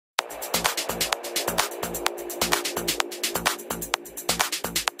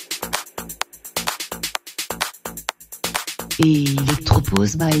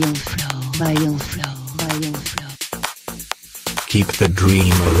ElectroPose by Ianflors. Keep the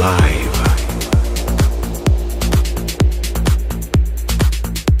dream alive.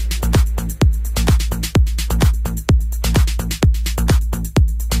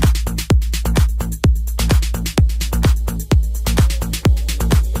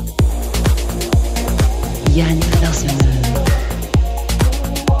 Ianflors.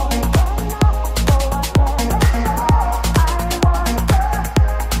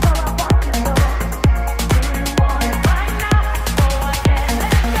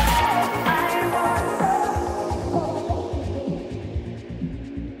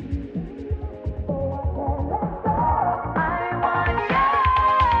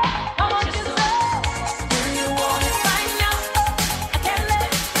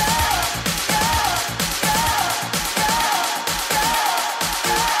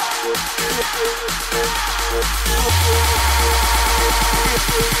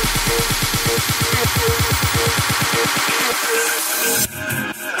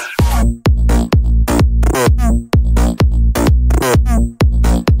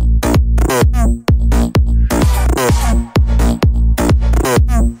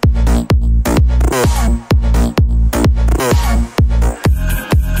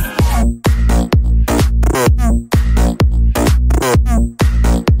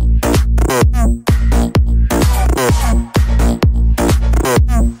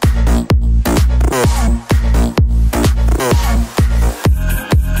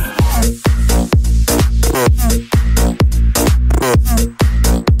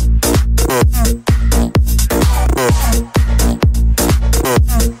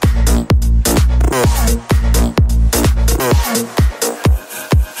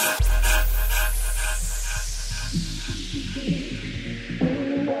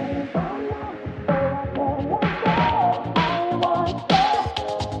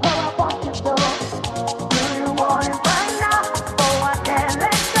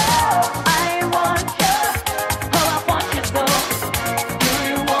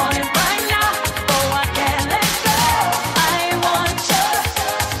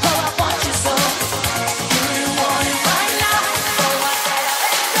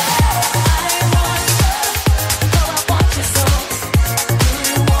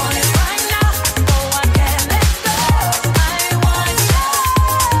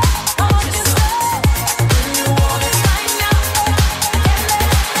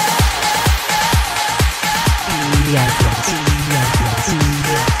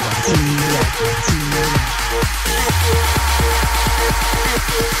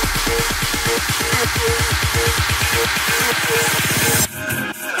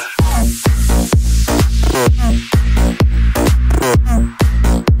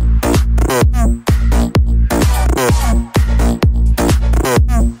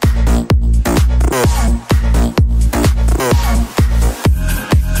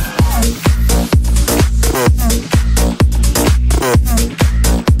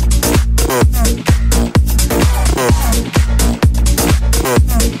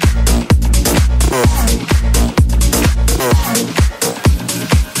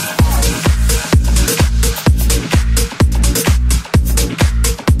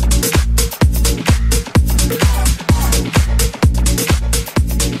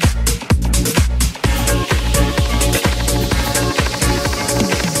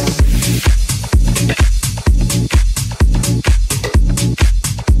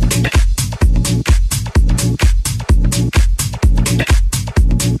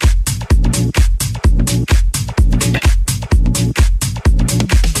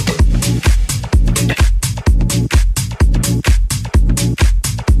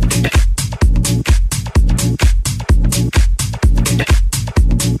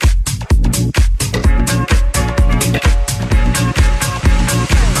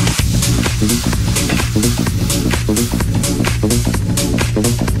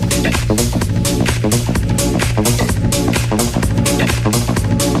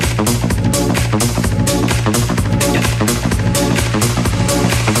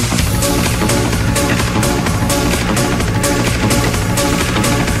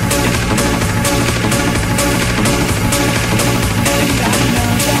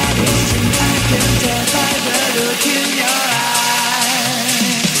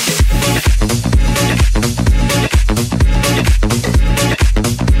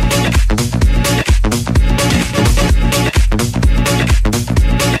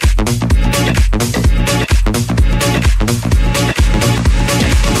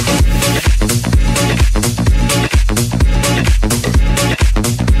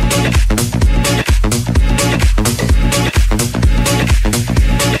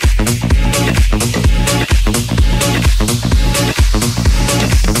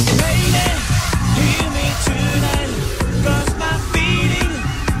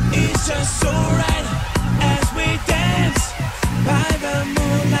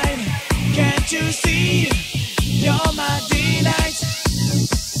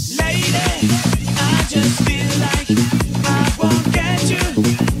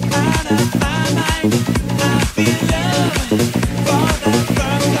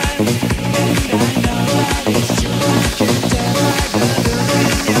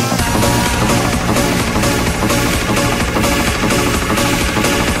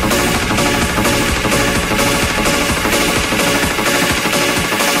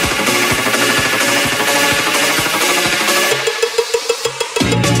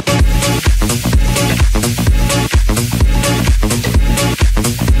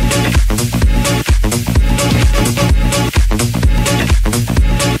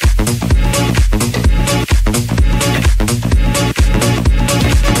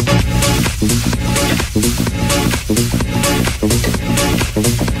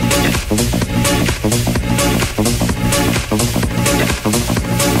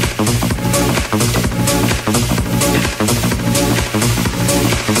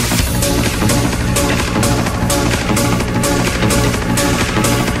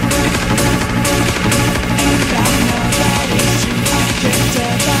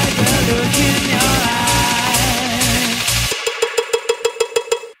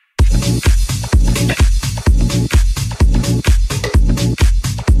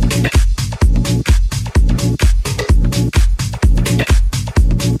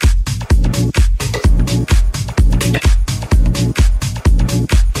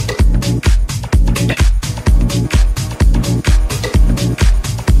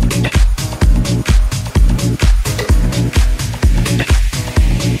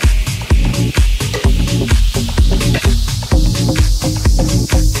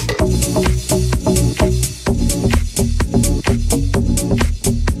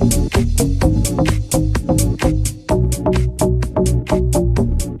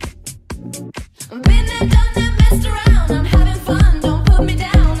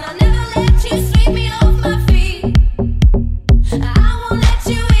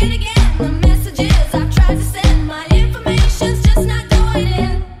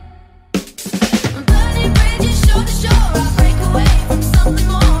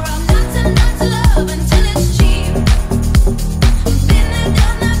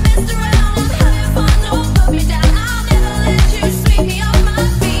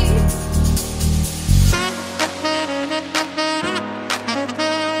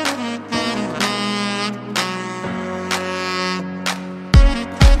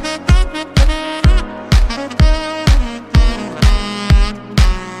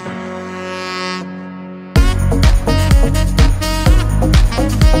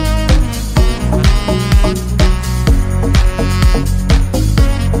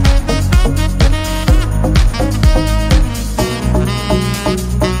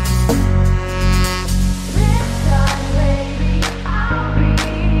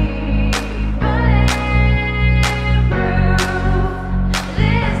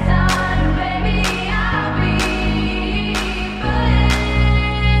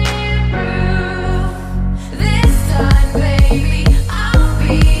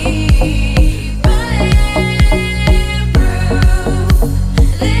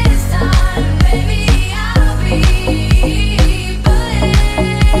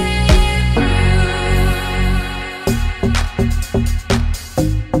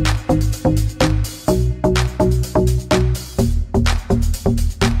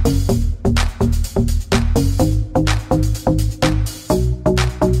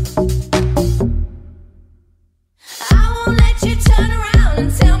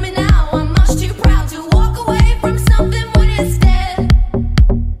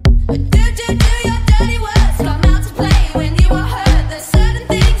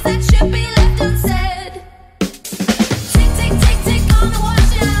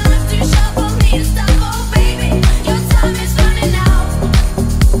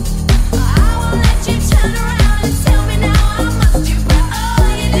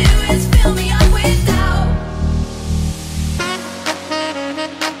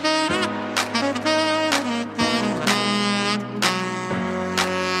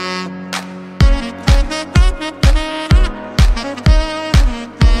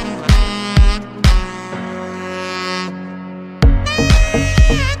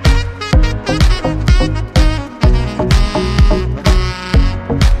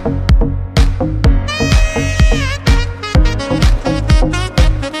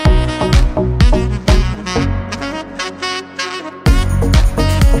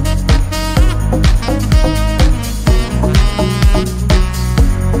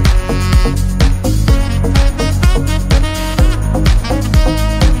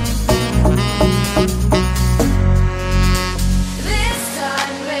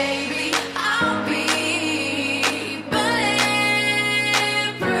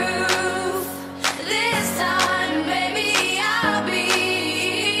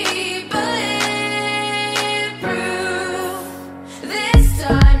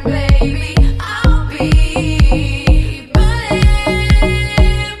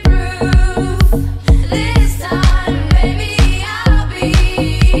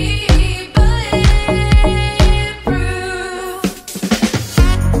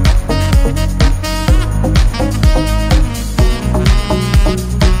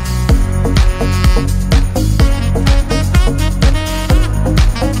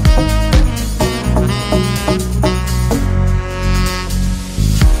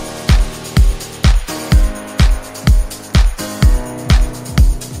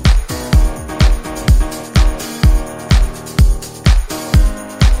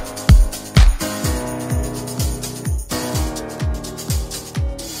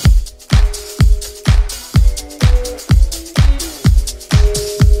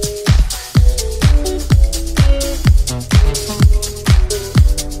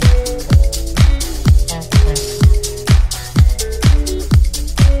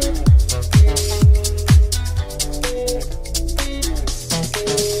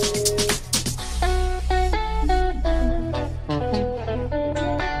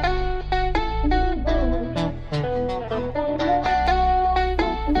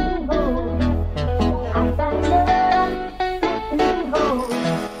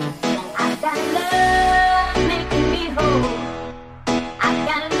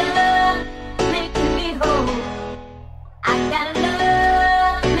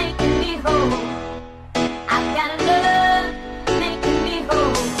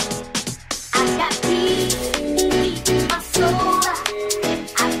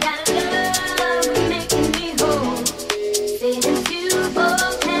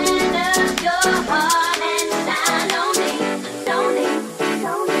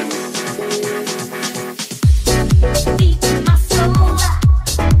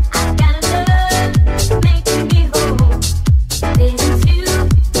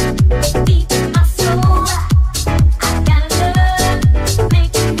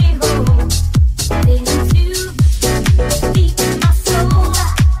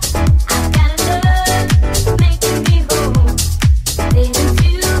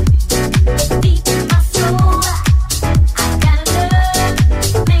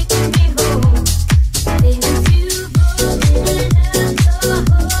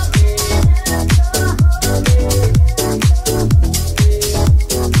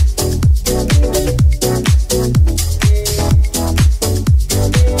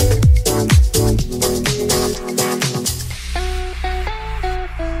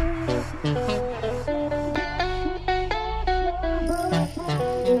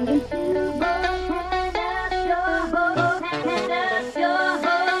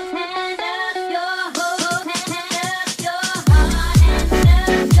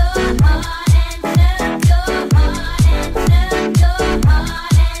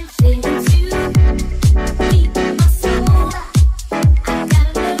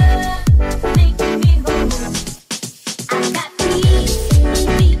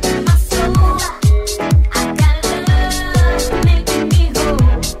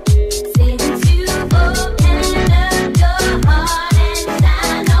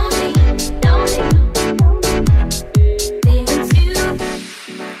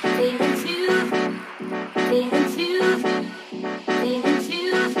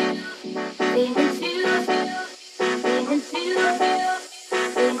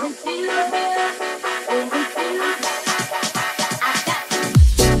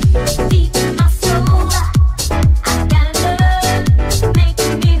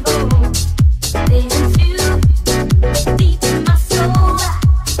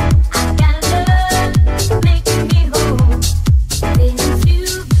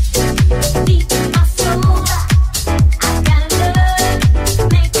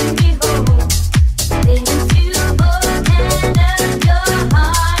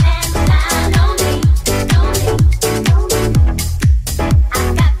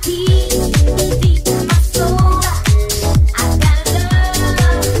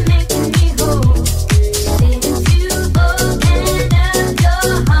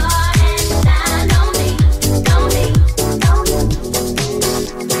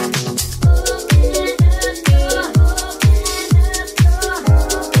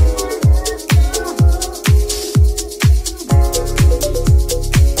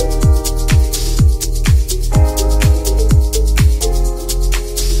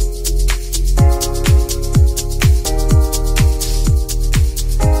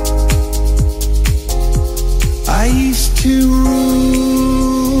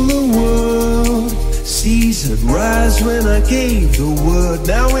 gave the word.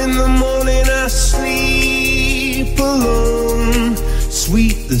 Now in the morning I sleep alone.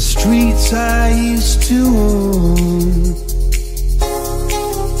 Sweet the streets I used to own.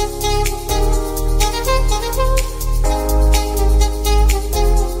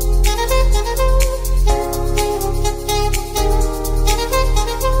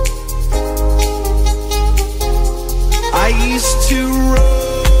 I used to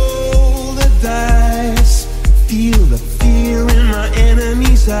roll the dice, feel the fear in my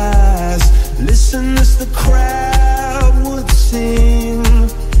enemy's eyes, listen as the crowd would sing.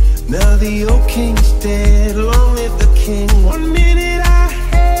 Now the old king's dead, long live the king. 1 minute I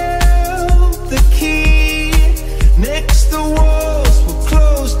held the key, next the walls were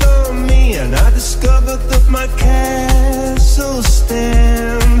closed on me, and I discovered that my castle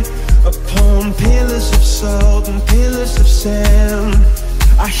stand upon pillars of salt and pillars of sand.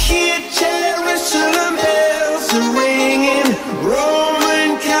 I hear Jerusalem bells are ringing,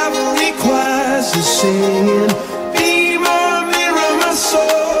 Roman cavalry choirs are singing. Be my mirror, my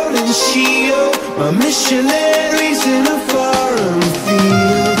sword and shield, my missionaries in a foreign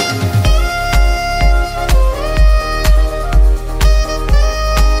field.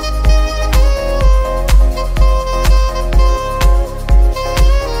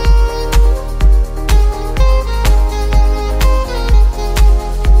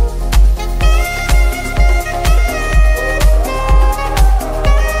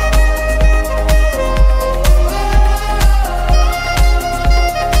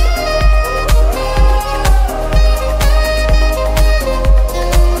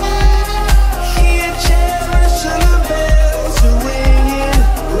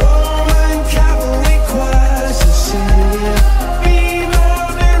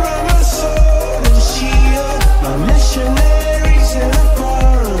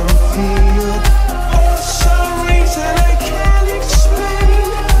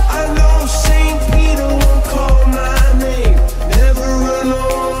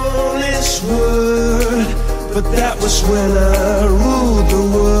 When I ruled the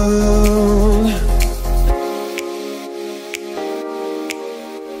world.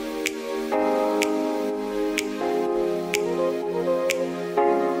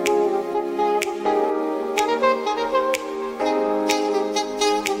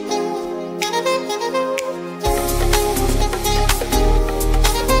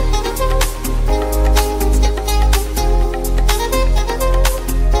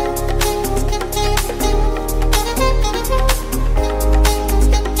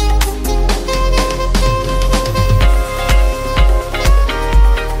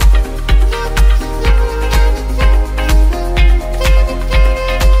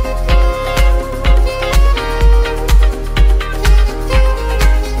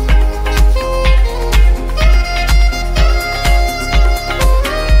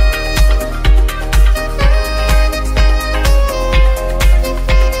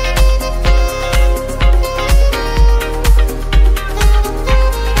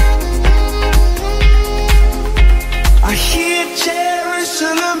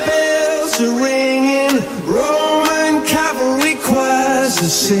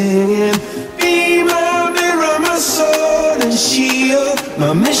 Singing, be my mirror, my sword and shield,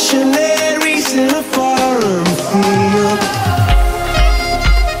 my missionaries in a foreign field.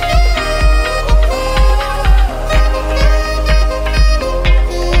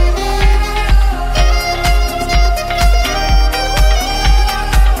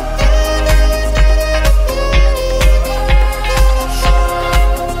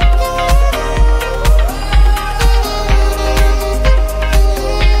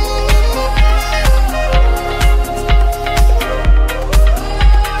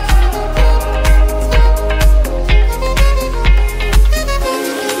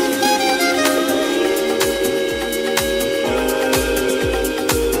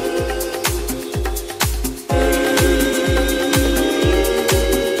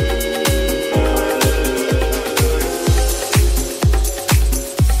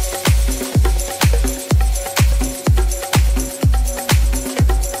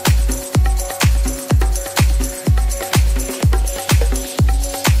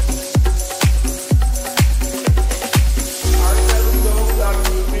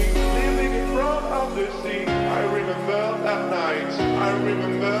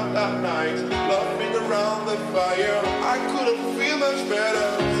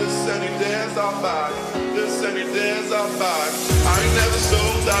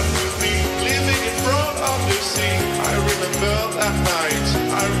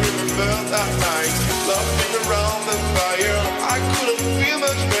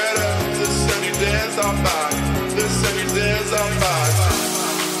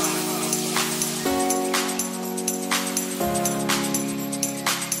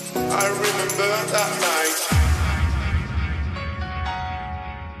 I remember that night.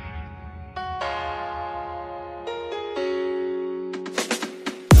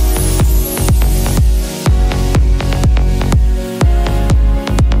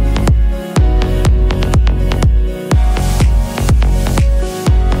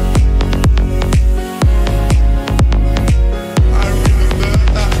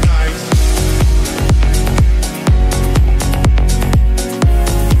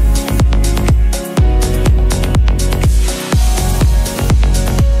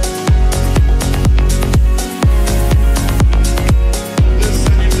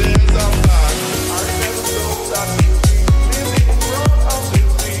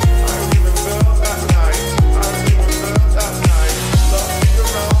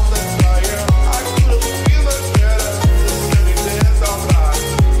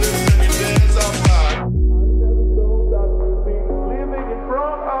 Living in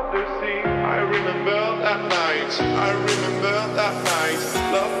front of the sea, I remember that night.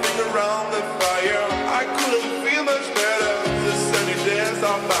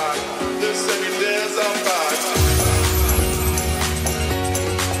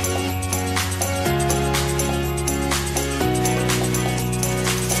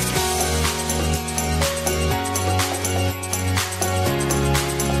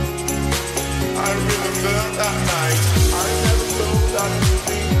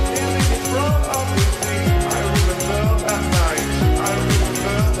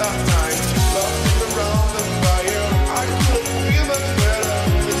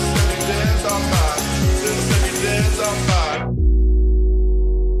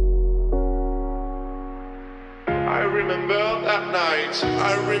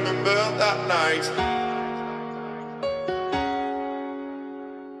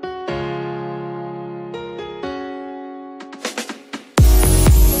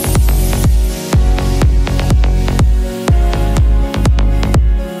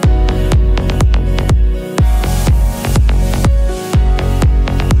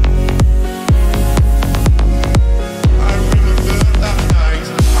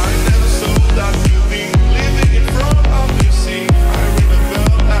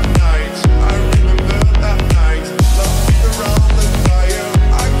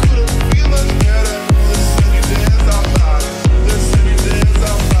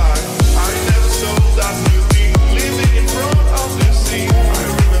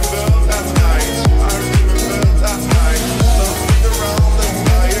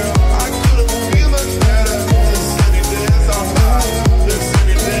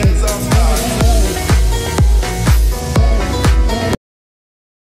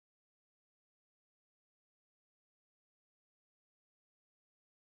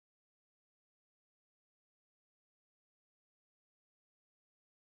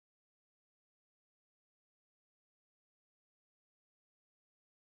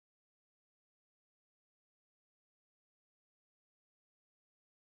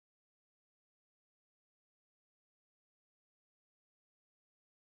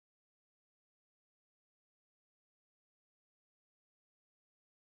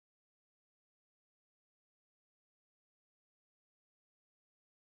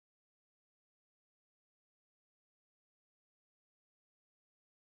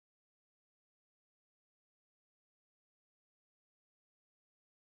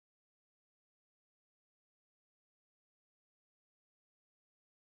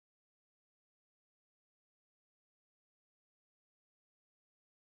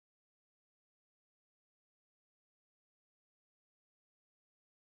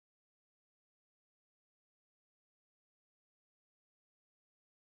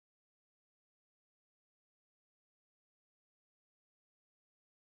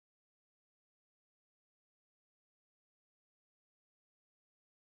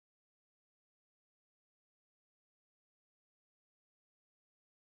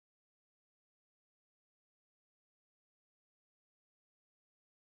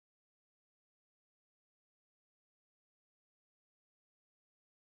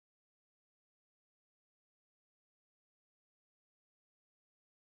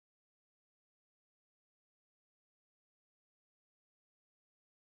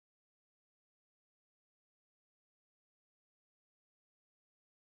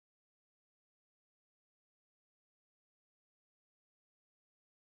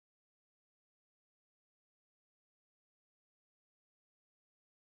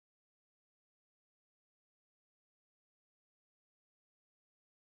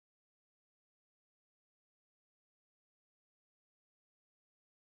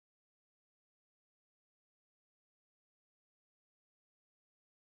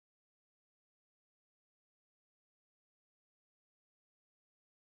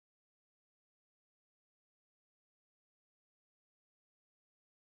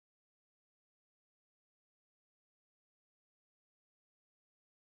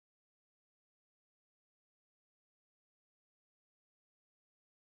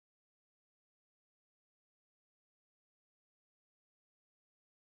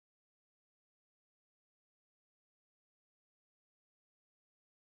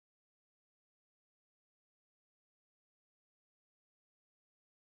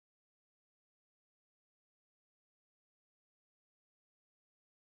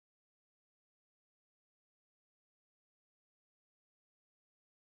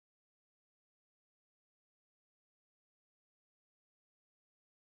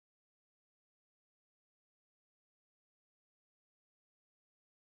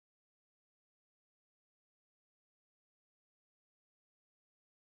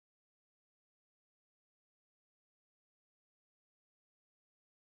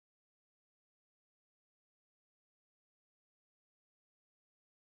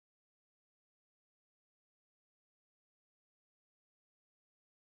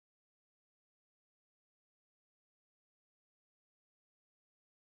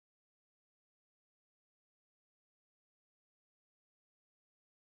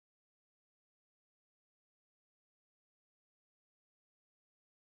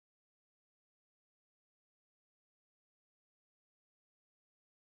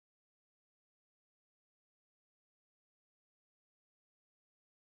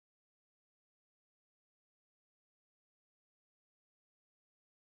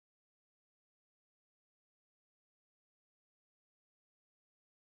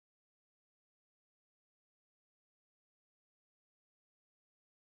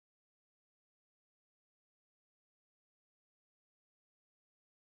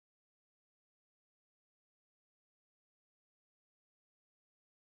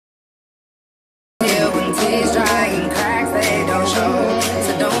 Days dry and cracks, they don't show.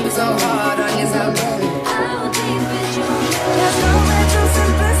 So don't be so hard on yourself. How deep is you? There's nowhere to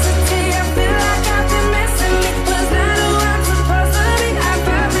simplicity. I feel like I've been missing it. Was not who I'm supposed to be. I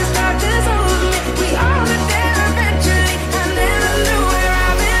felt this darkness over me. We all were there eventually. I never knew where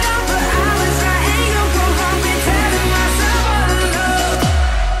I belong, but I was right. Ain't no go home, been telling myself all alone.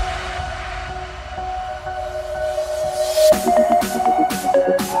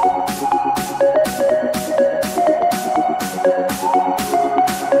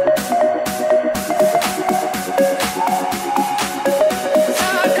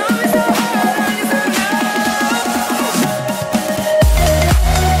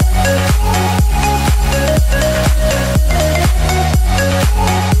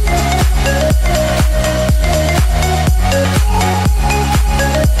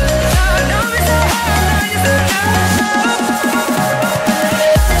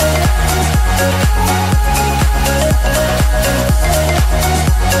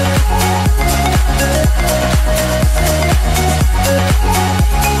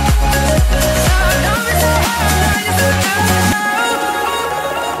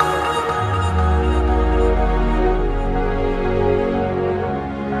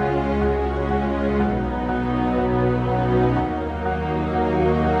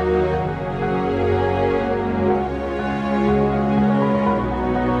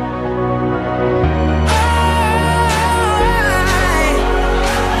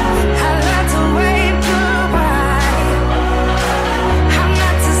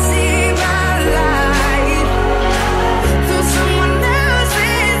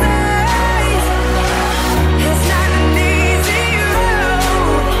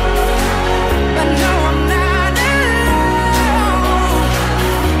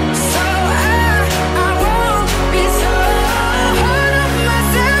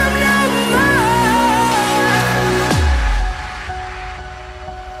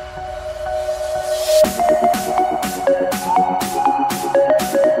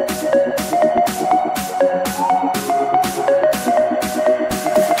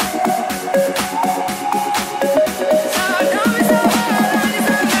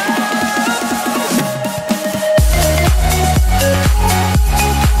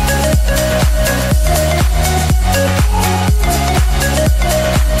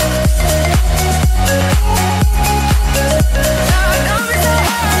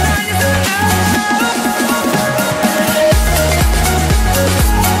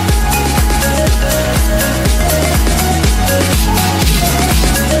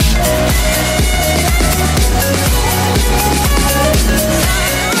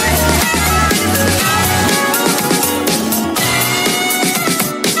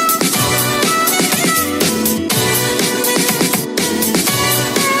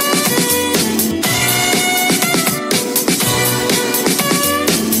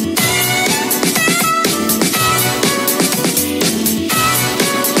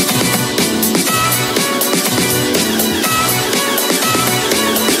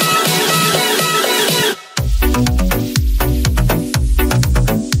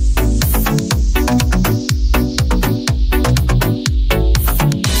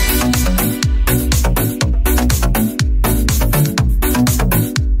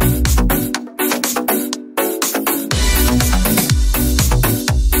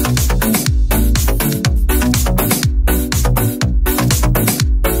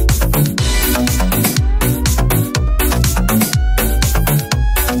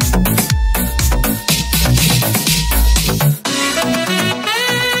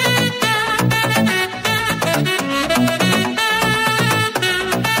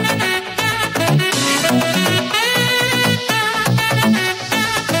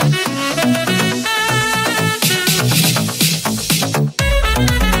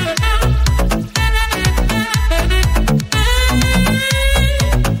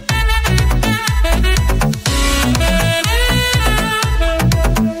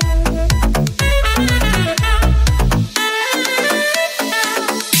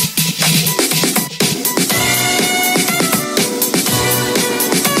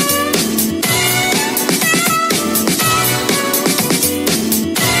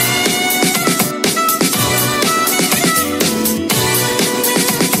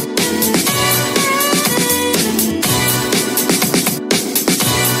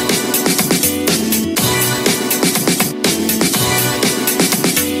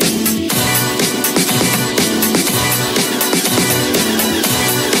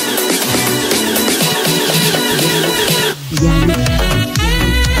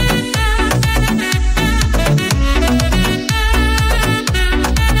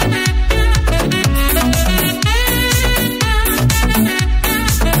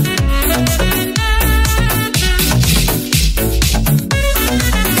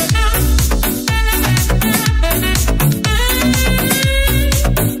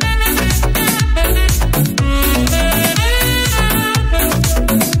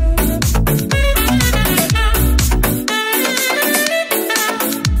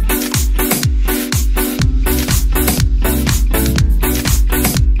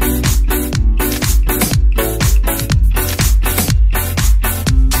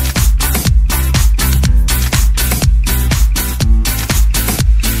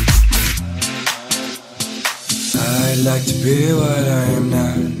 I'd like to be what I am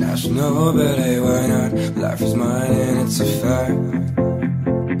not. National ballet, why not? Life is mine and it's a fact.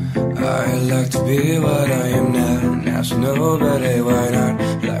 I'd like to be what I am not. National ballet, why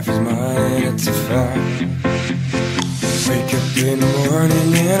not? Life is mine and it's a fact. Wake up in the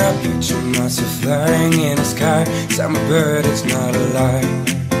morning and I picture myself flying in the sky. I'm a bird, it's not a lie.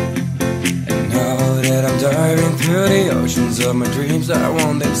 And now that I'm diving through the oceans of my dreams, I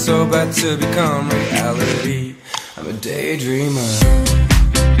want them so bad to become reality. I'm a daydreamer.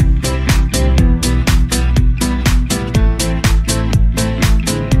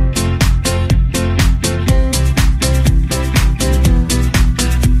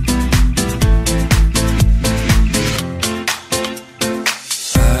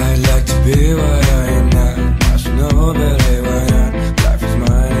 Be what I am not. National ballet, why not? Life is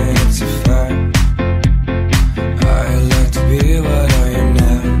mine and it's a fact. I'd like to be what I am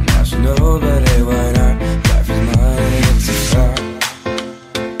not. National ballet, why not? Life is mine and it's a fact.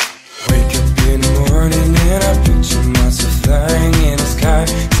 Wake up in the morning and I picture myself flying in the sky.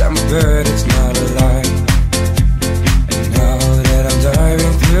 'Cause I'm a bird, it's not a lie. And now that I'm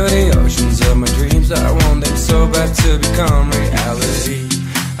diving through the oceans of my dreams, I want them so bad to become reality.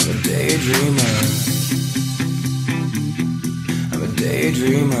 I'm a daydreamer. I'm a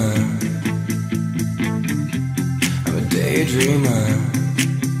daydreamer. I'm a daydreamer.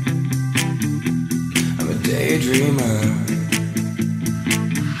 I'm a daydreamer.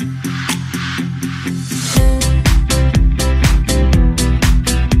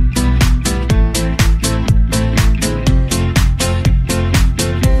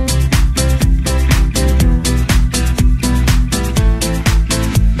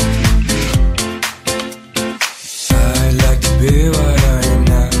 Be what I am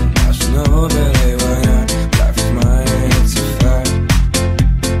not. National ballet, why not? Life is mine and it's a fact.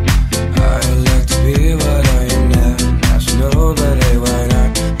 I'd like to be what I am not.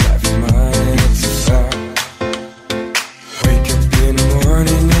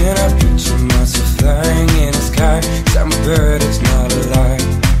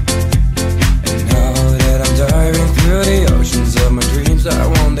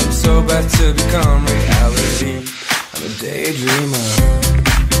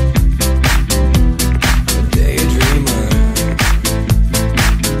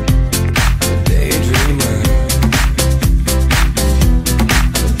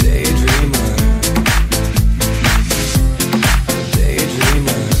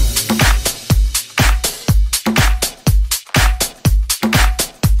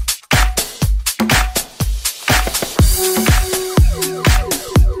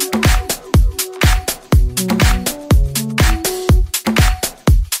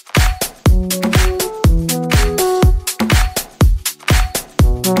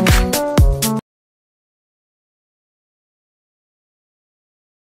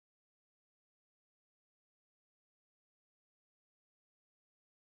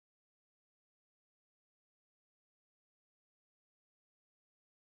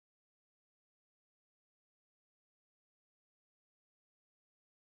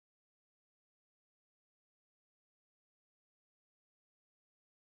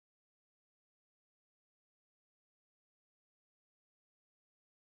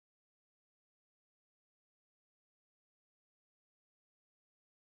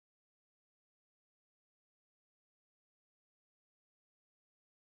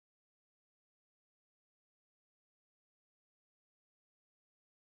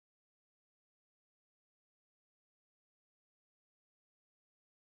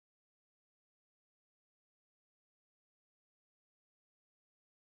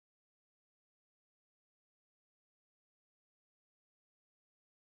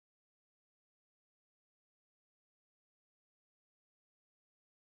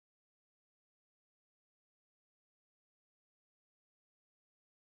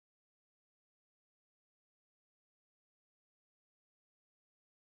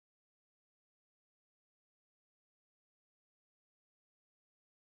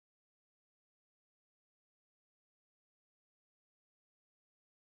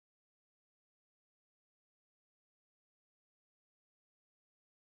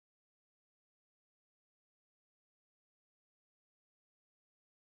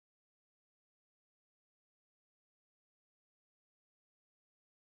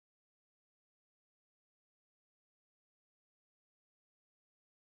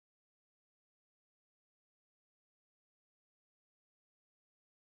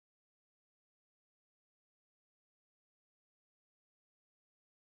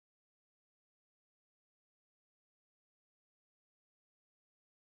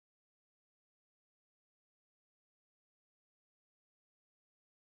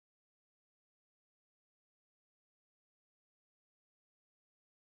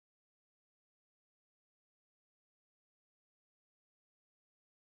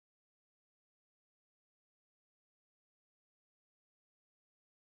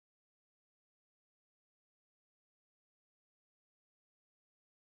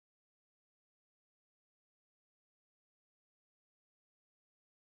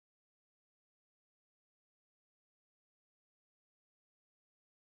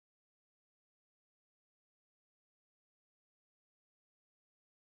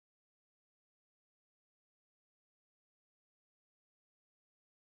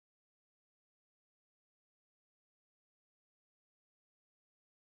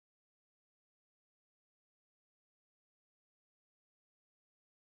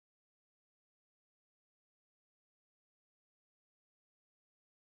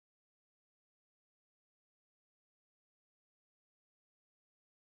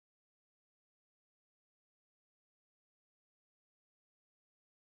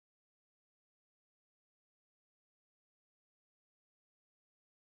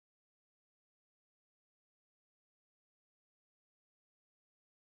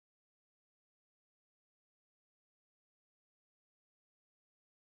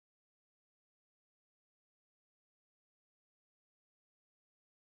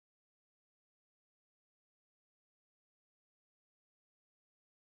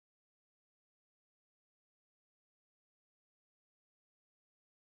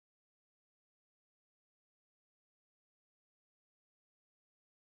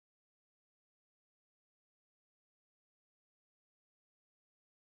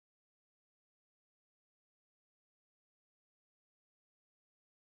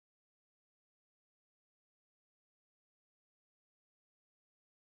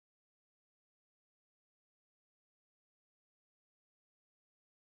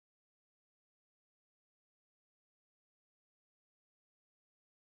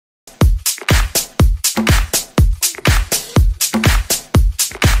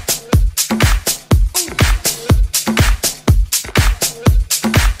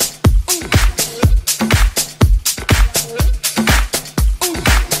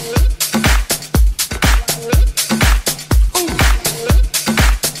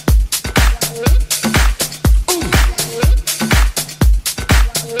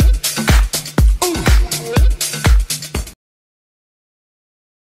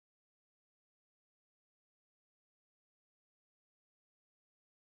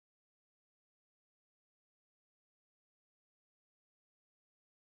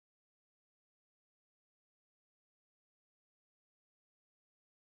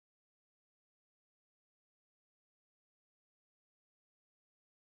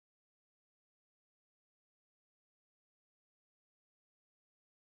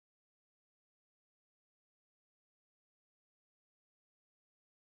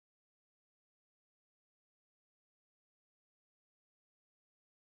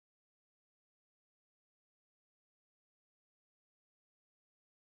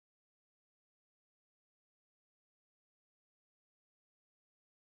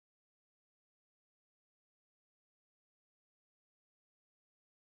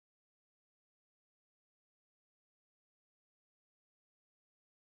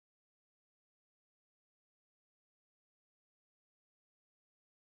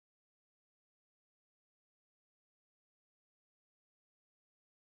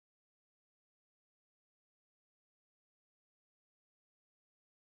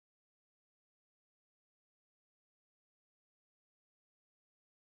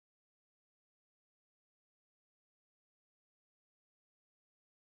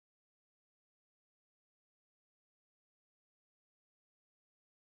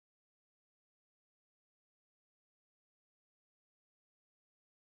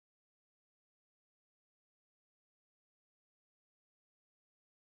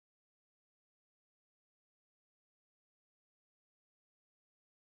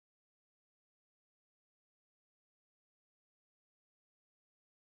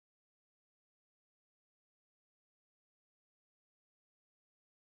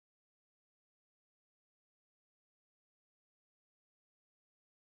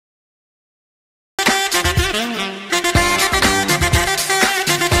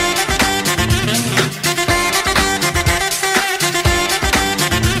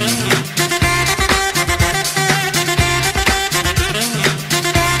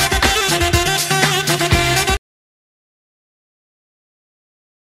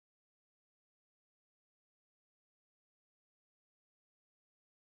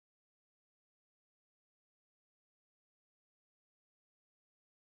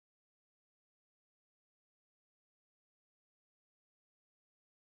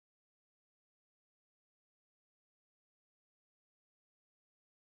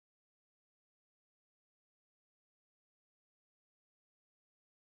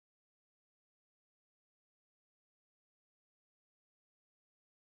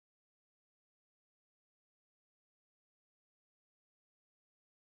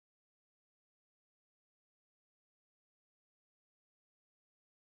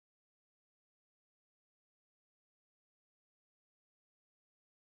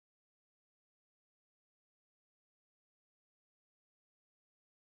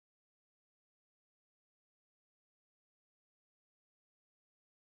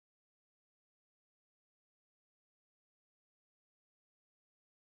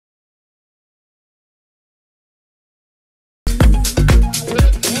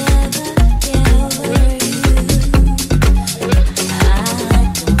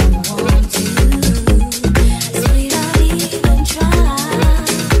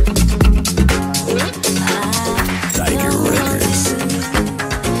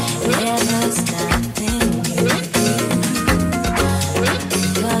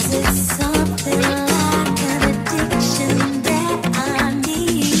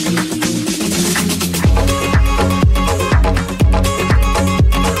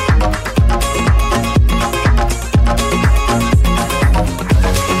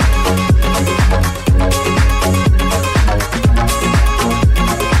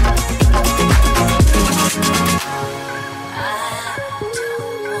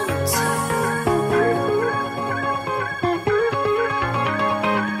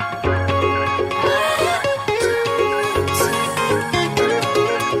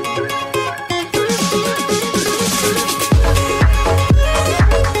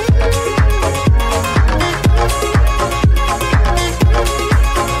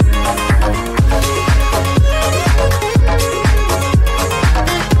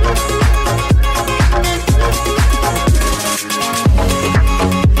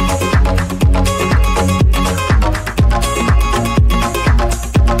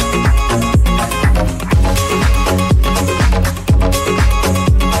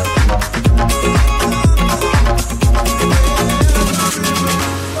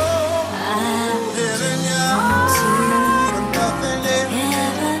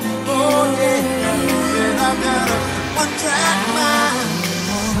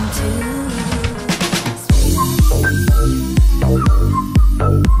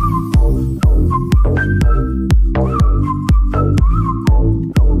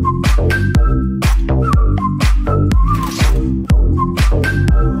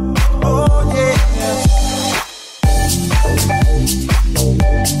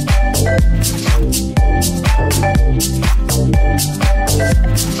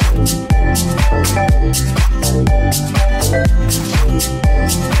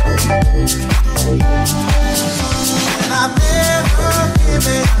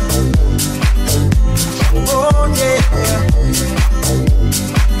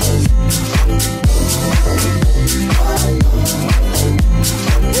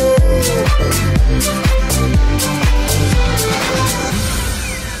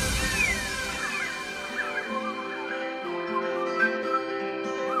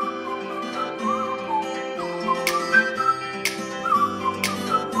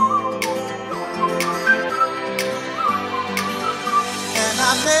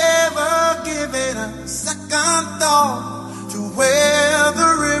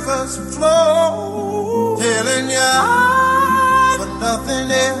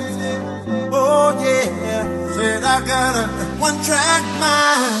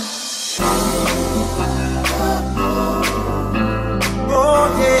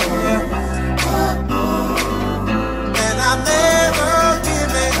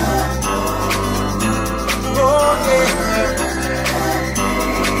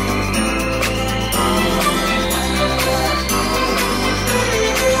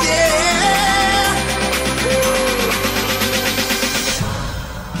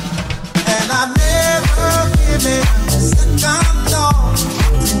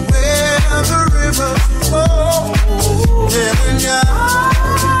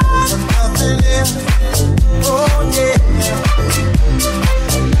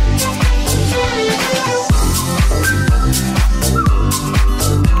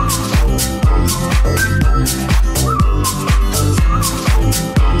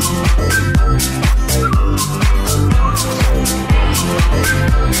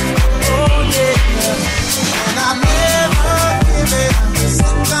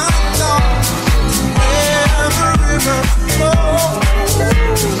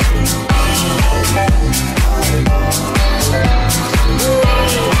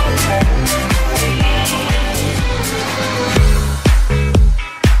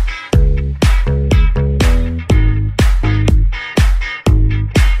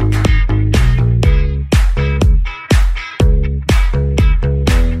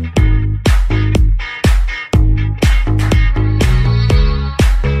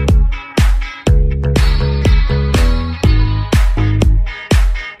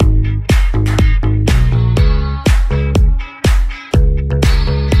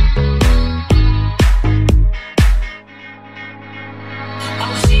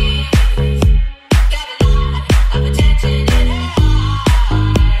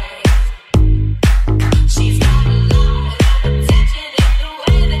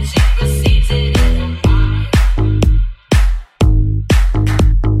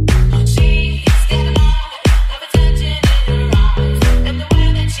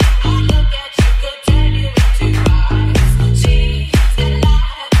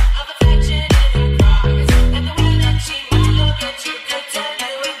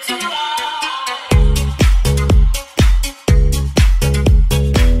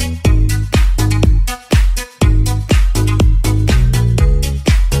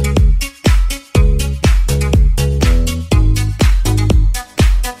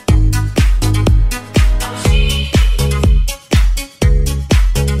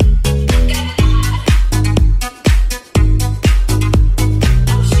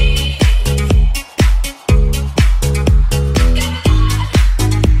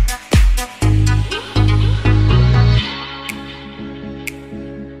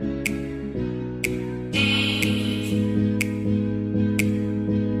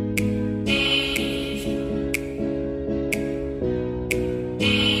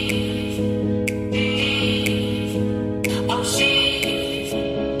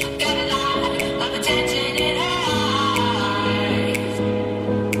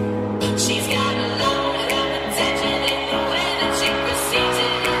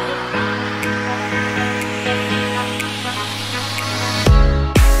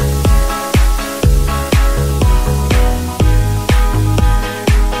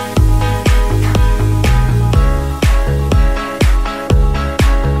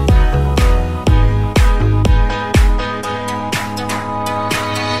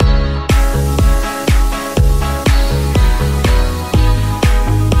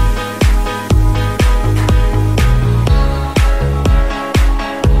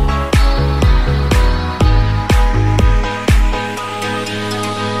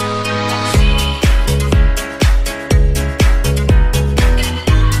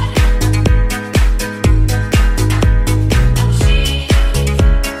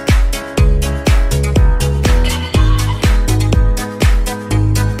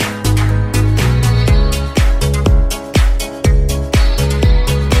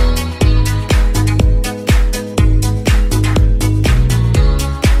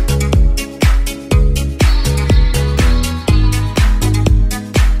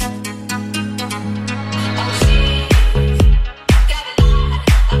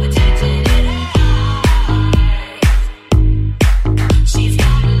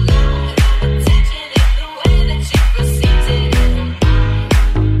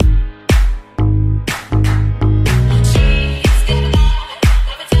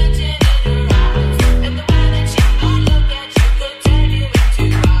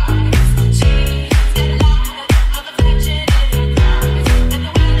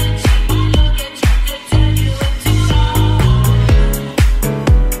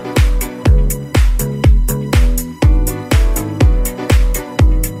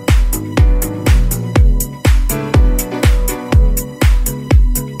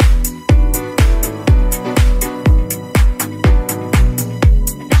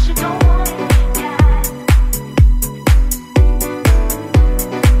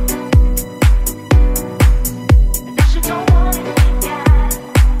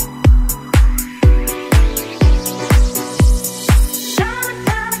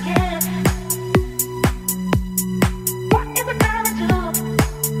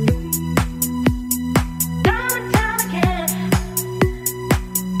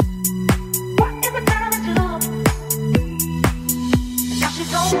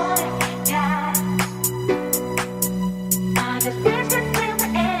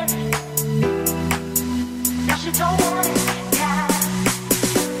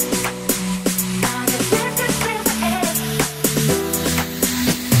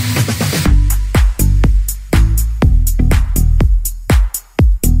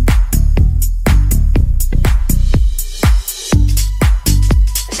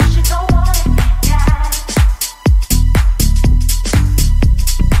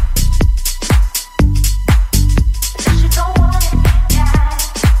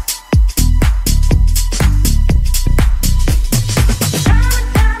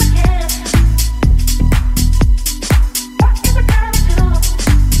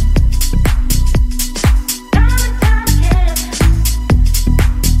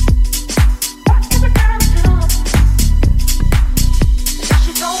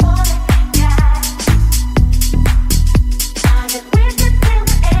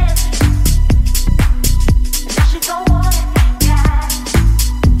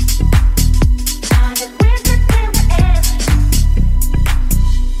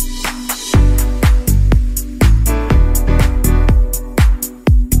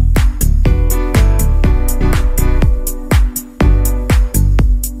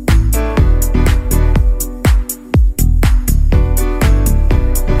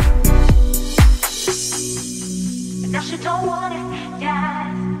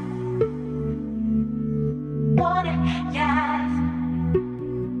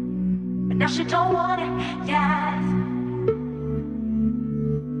 she don't want it, yes.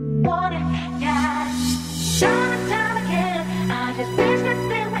 Want it, yes. Time and time again, I just wish this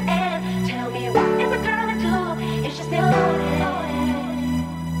thing would end. Tell me what is it gonna do if she still on it?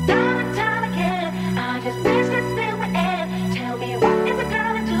 Time and time again, I just wish this thing would end. Tell me what is it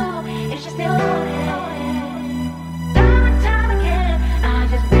gonna do if she still on it? Time and time again, I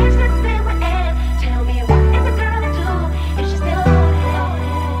just wish this thing would end. Tell me what is it gonna do if she still on it?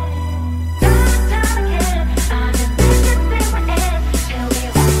 Time and time again, I just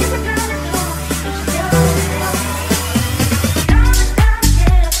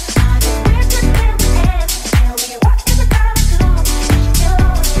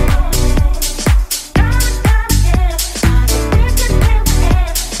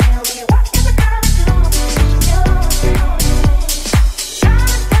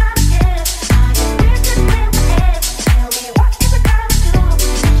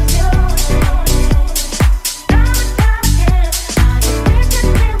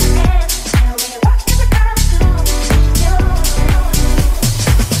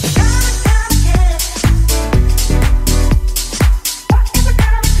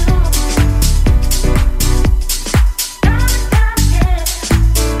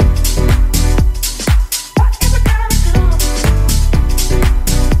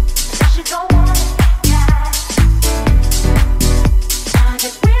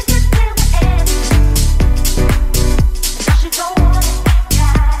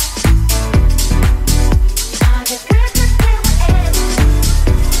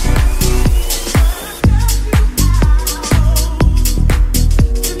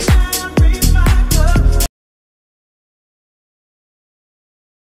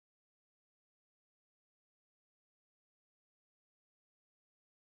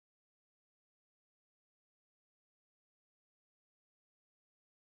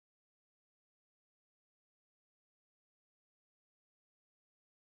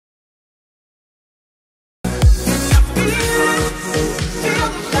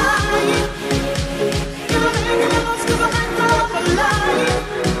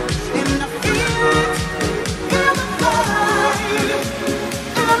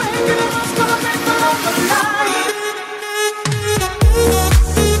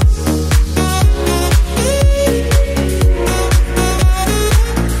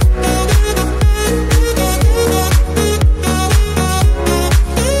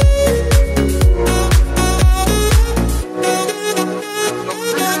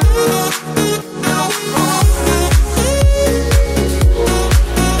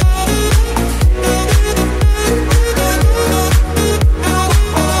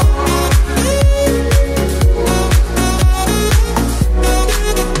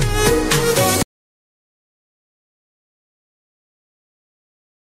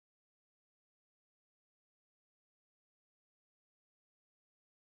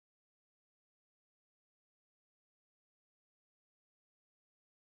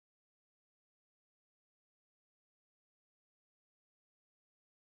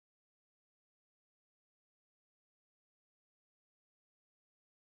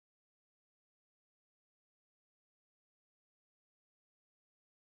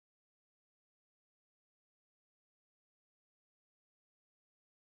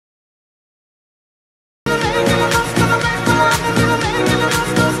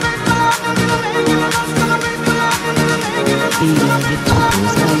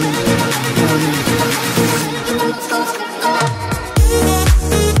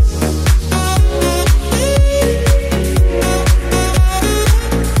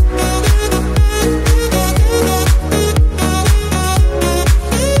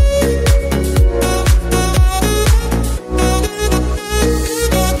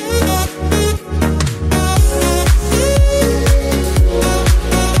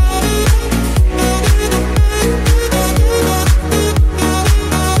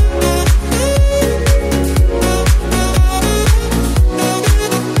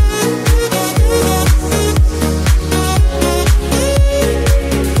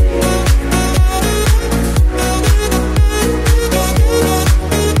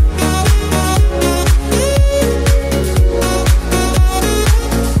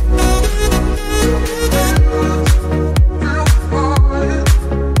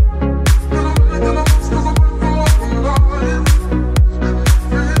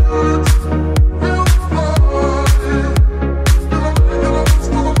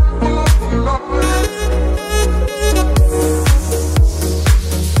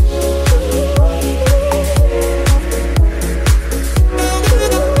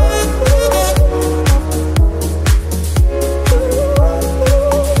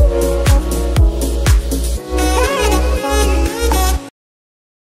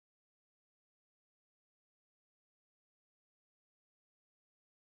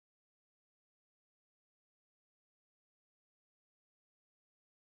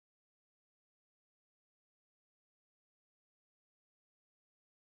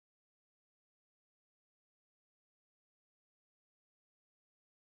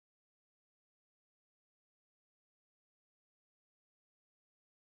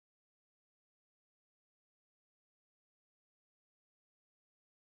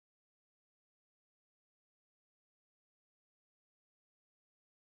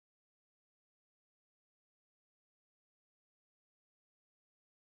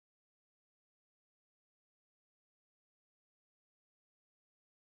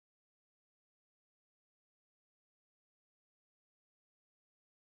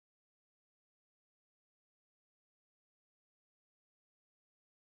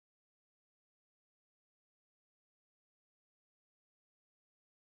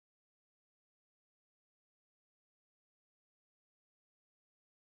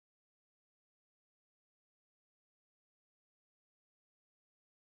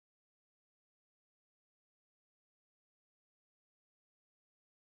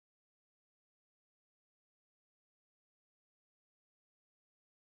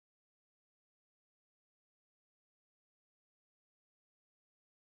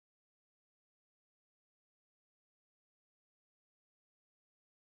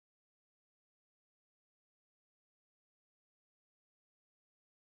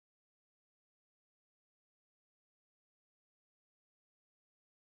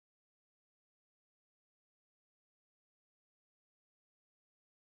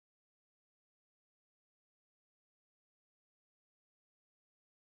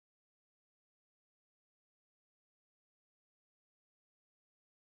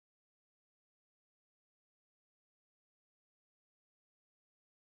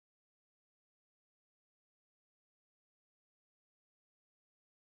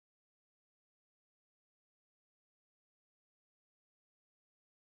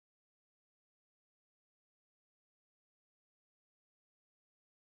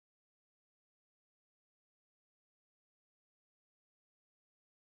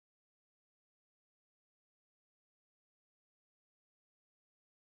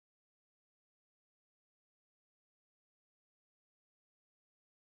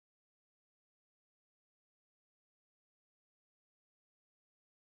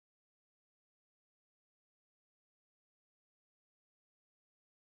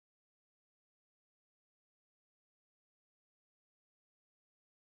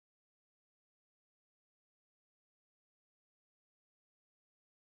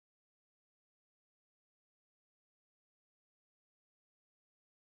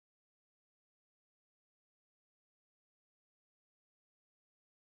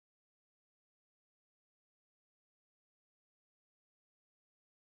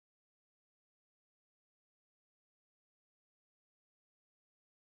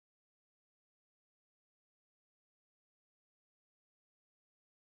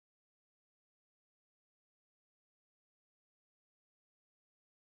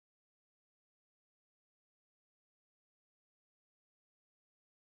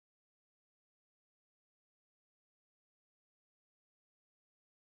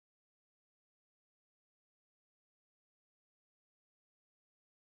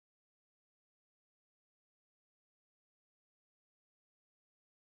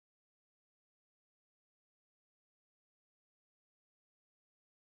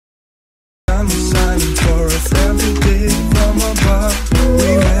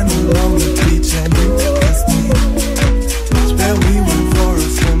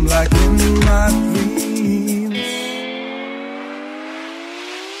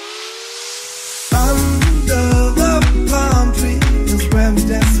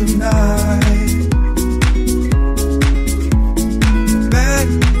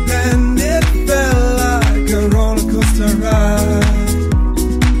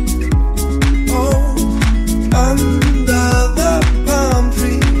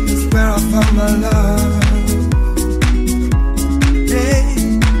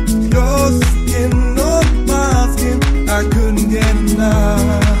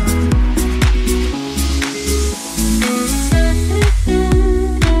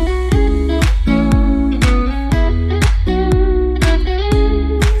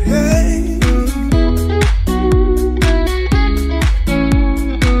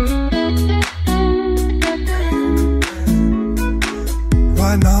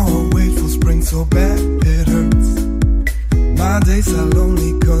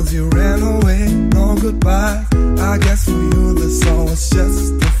 'cause you ran away, no goodbye. I guess for you the song was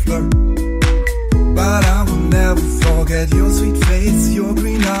just a flirt, but I will never forget your sweet face, your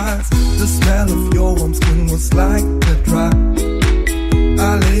green eyes. The smell of your warm skin was like a drop.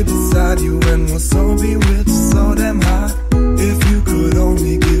 I lay beside you and was so bewitched, so damn high. If you could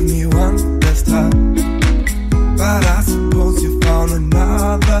only give me one last time. But I suppose you found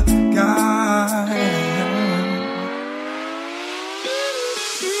another guy.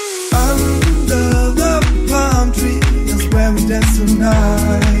 Under the palm tree is where we dance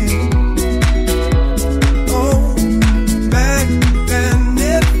tonight. Oh, back then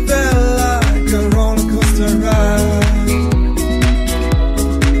it felt like a roller coaster ride.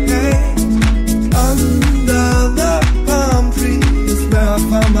 Hey, under the palm tree is where I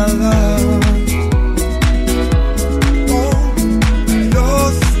found my love. Oh, your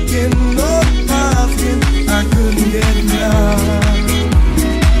skin, not my skin, I couldn't get enough.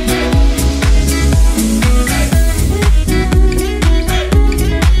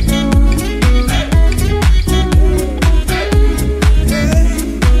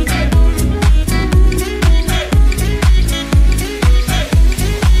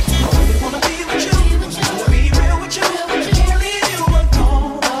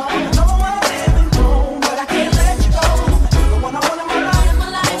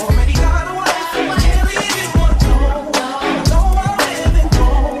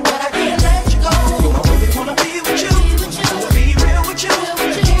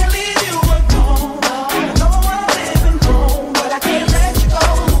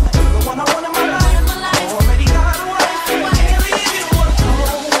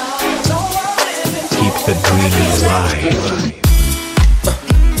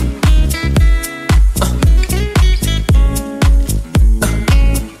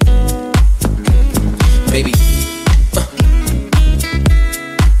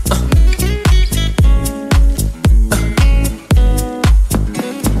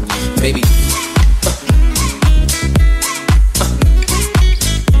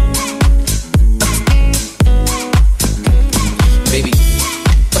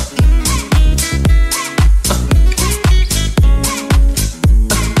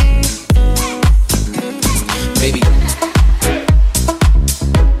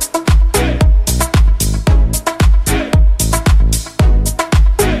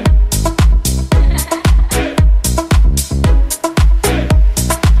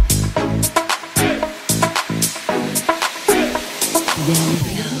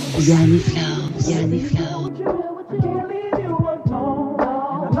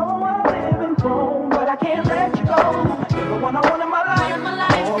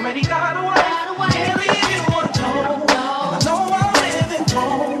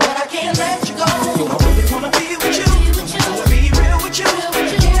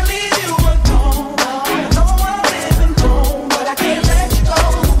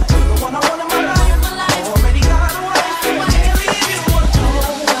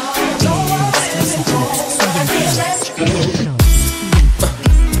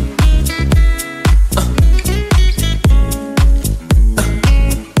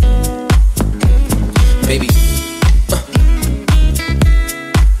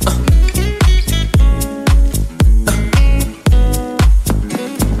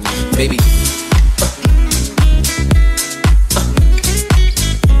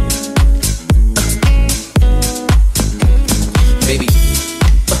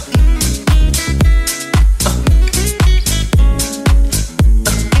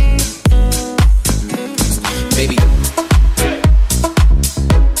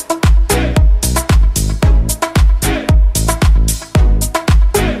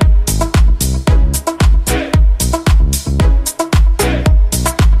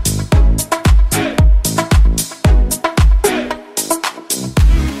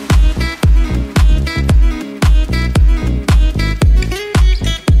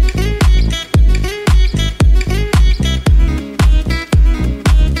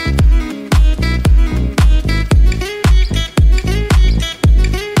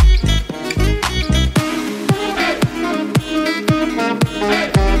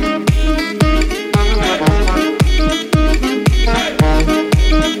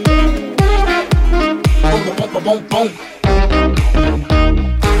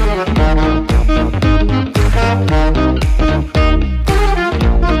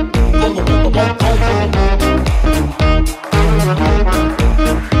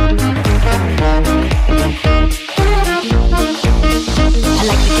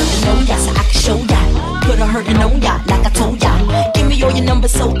 number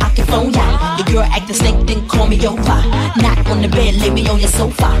so I can phone ya. Your girl act the snake, then call me over. Not on the bed, lay me on your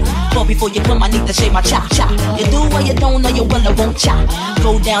sofa. But before you come, I need to shave my cha-cha. You do or you don't, or you will or won't cha.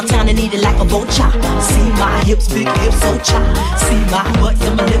 Go downtown and eat it like a vulture. See my hips, big hips, so cha. See my butt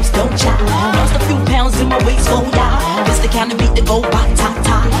and my lips, don't cha. Lost a few pounds in my waist, oh yeah. It's the kind of beat that go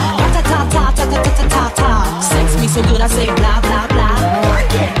ba-ta-ta. Ba-ta-ta-ta-ta-ta-ta-ta-ta. Sex me so good, I say blah, blah, blah.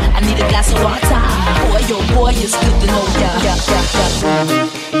 I need a glass of water. Boy, oh boy, it's good to know ya.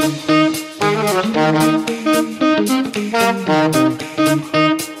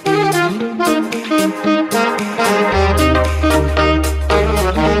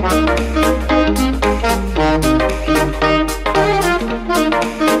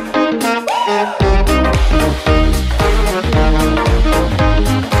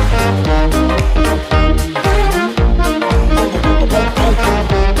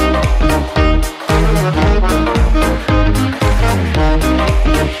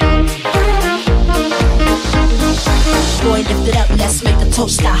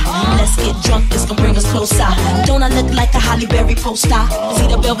 Let's get drunk, this gon' bring us closer. Don't I look like a Holly Berry poster? See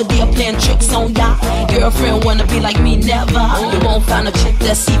the Belvedere playing tricks on ya. Girlfriend wanna be like me, never. You won't find a chick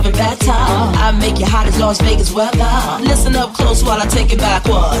that's even better. I make you hot as Las Vegas weather. Listen up close while I take it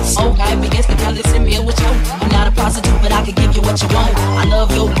backwards. Okay, begins to tell listen me what you want. I'm not a prostitute, but I can give you what you want. I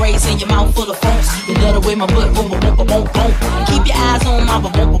love your braids and your mouth full of phones. You love the way my butt boom, boom, boom, boom, boom. Keep your eyes on my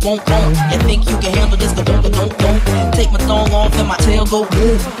boom, boom, boom, boom. You think you can handle this, but don't. Take my thong off and my tail go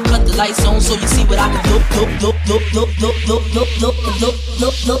boom. Cut the lights on so you see what I can do.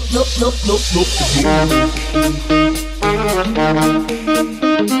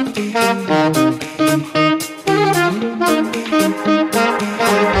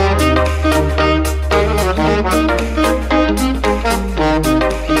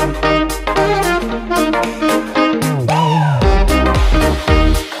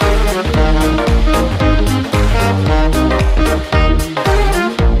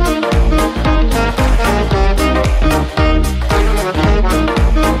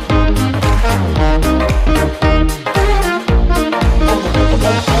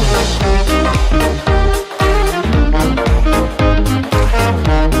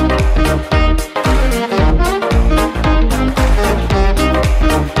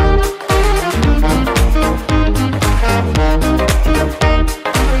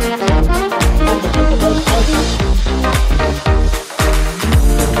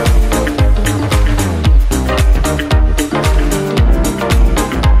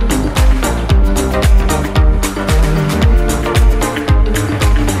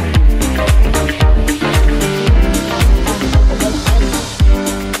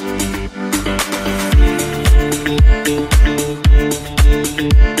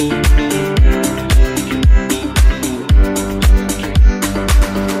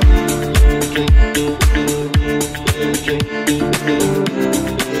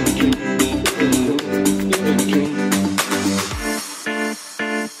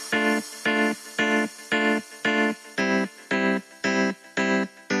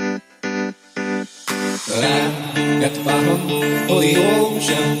 At the bottom of the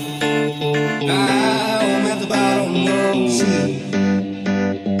ocean, I'm at the bottom of the sea,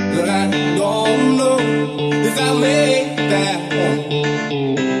 but I don't know if I'll make that home.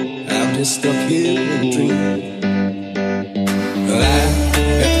 I'm just stuck here in a dream. I'm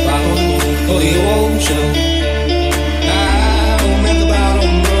at the bottom of the ocean, I'm at the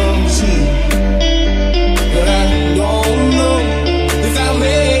bottom of the sea, but I don't know if I'll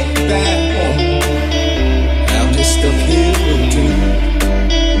make that home. Stuck here in a dream.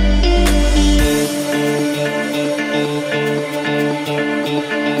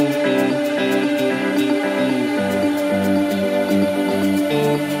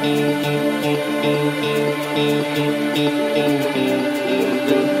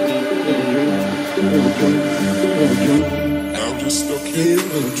 I'm just stuck here in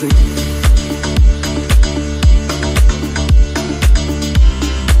a dream.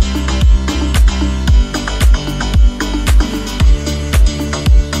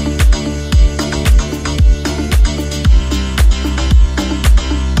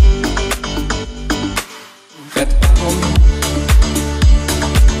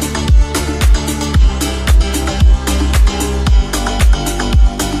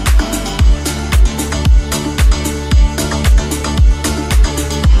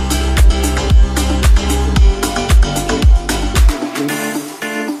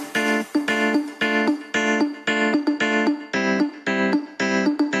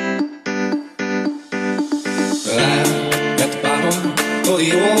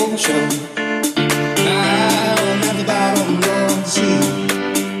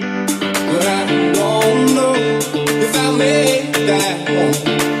 Me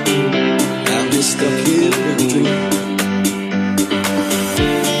just stuck here in a dream.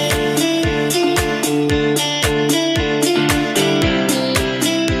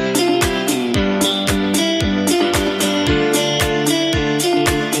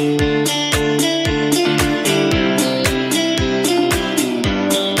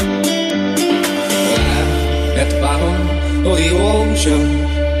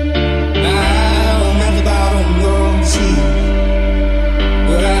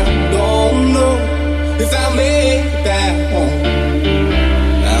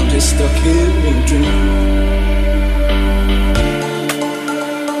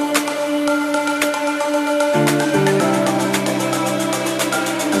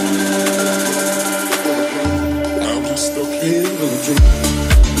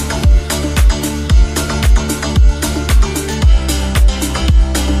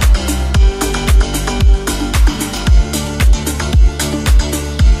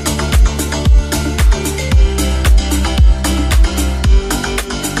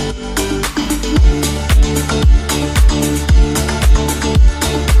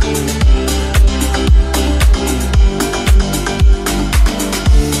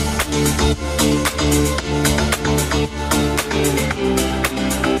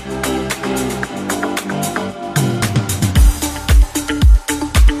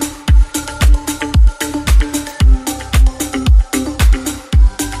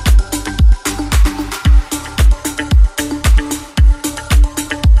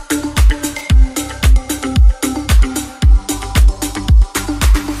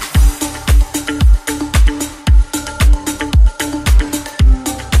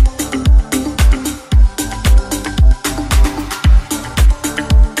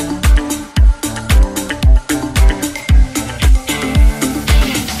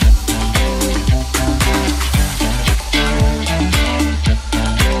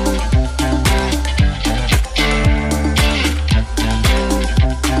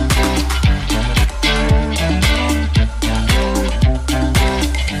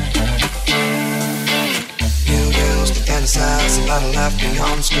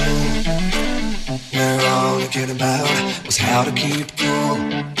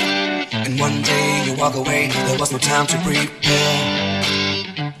 No time to prepare,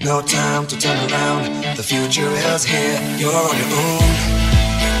 no time to turn around. The future is here. You're on your own.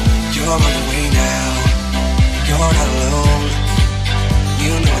 You're on your way now. You're not alone.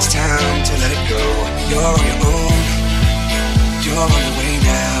 You know it's time to let it go. You're on your own. You're on your way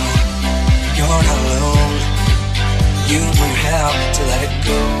now. You're not alone. You know you have to let it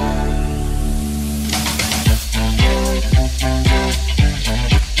go.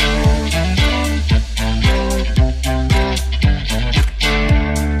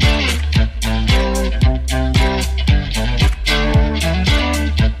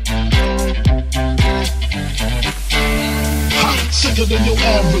 Than your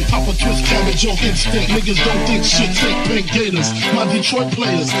average, pop a twist cabbage on instinct. Niggas don't think shit, take pink gators. My Detroit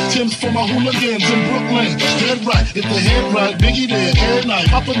players, Tim's for my hooligans in Brooklyn. Dead right, if the head right, Biggie there, air night.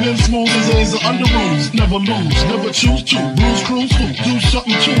 Papa them smooth as A's are under rules. Never lose, never choose to. Bruise, cruise, who? Do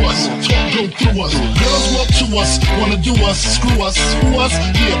something to us. Talk, go through us. Girls walk to us, wanna do us, screw us, who us?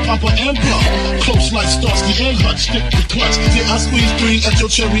 Yeah, Papa and Plum. Close like Starsky and Hutch, stick the clutch. Yeah, I squeeze 3 at your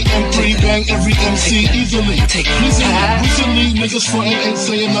cherry M3. Bang every MC easily. Recently, niggas frontin' ain't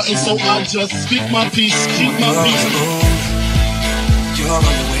saying nothing, so I just speak my peace, keep my peace. You're on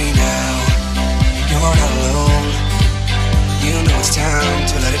your way now. You're not alone. You know it's time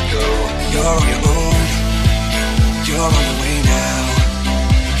to let it go. You're on your own. You're on your way now.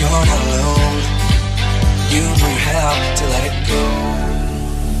 You're not alone. You know you have to let it go.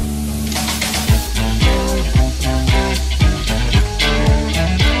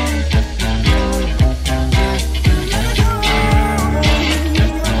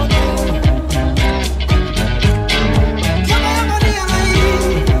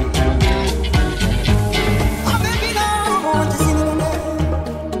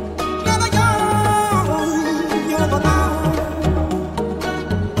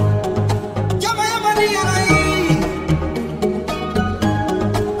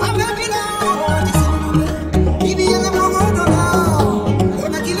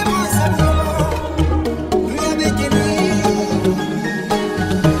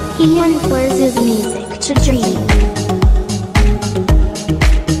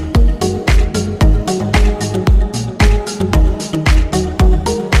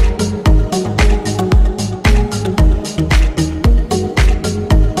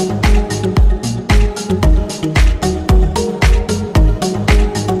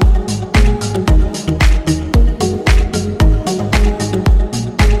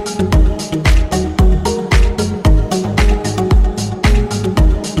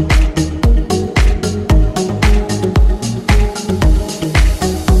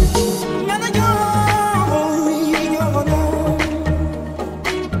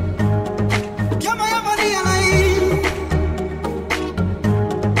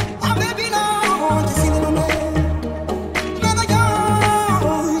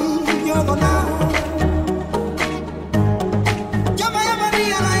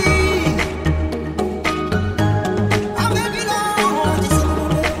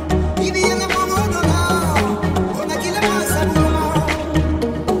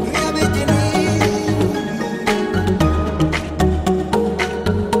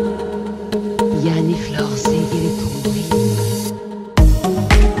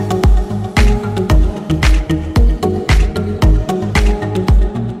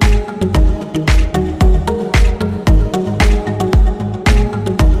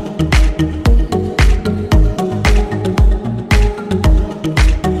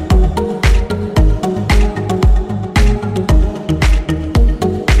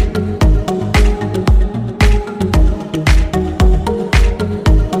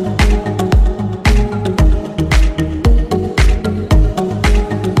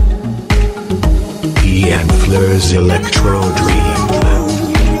 is Electro Dream.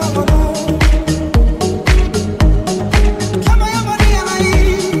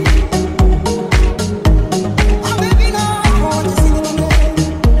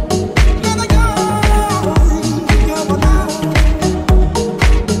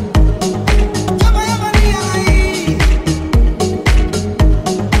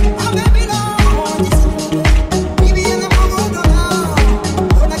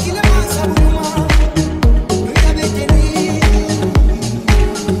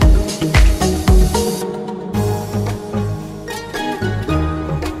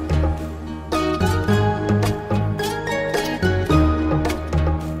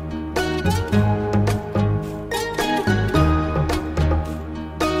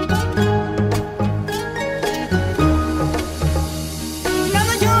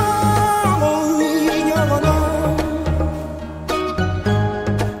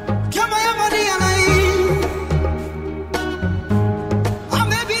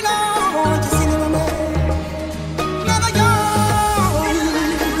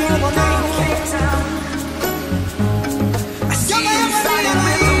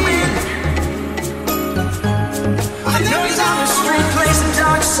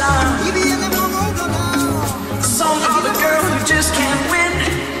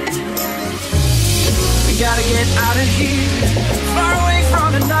 Gotta get out of here, far away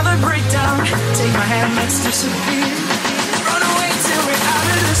from another breakdown. Take my hand, let's disappear. Run away till we're out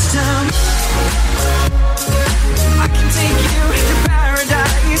of this town. I can take you to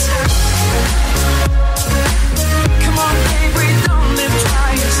paradise. Come on, babe, we don't live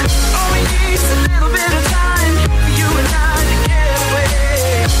twice. All we need is a little bit of time for you and I to get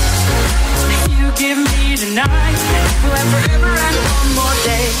away. If you give me tonight, we'll have forever and one more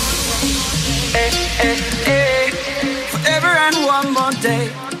day. Hey, hey, hey, forever and one more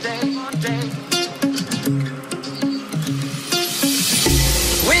day.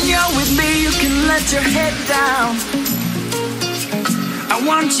 When you're with me, you can let your head down. I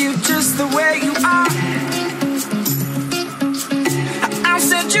want you just the way you are. I'll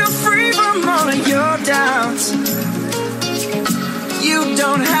set you free from all of your doubts. You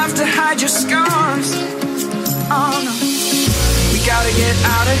don't have to hide your scars. Oh no. We gotta get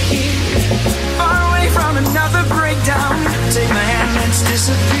out of here, far away from another breakdown. Take my hand, let's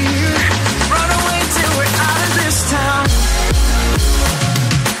disappear.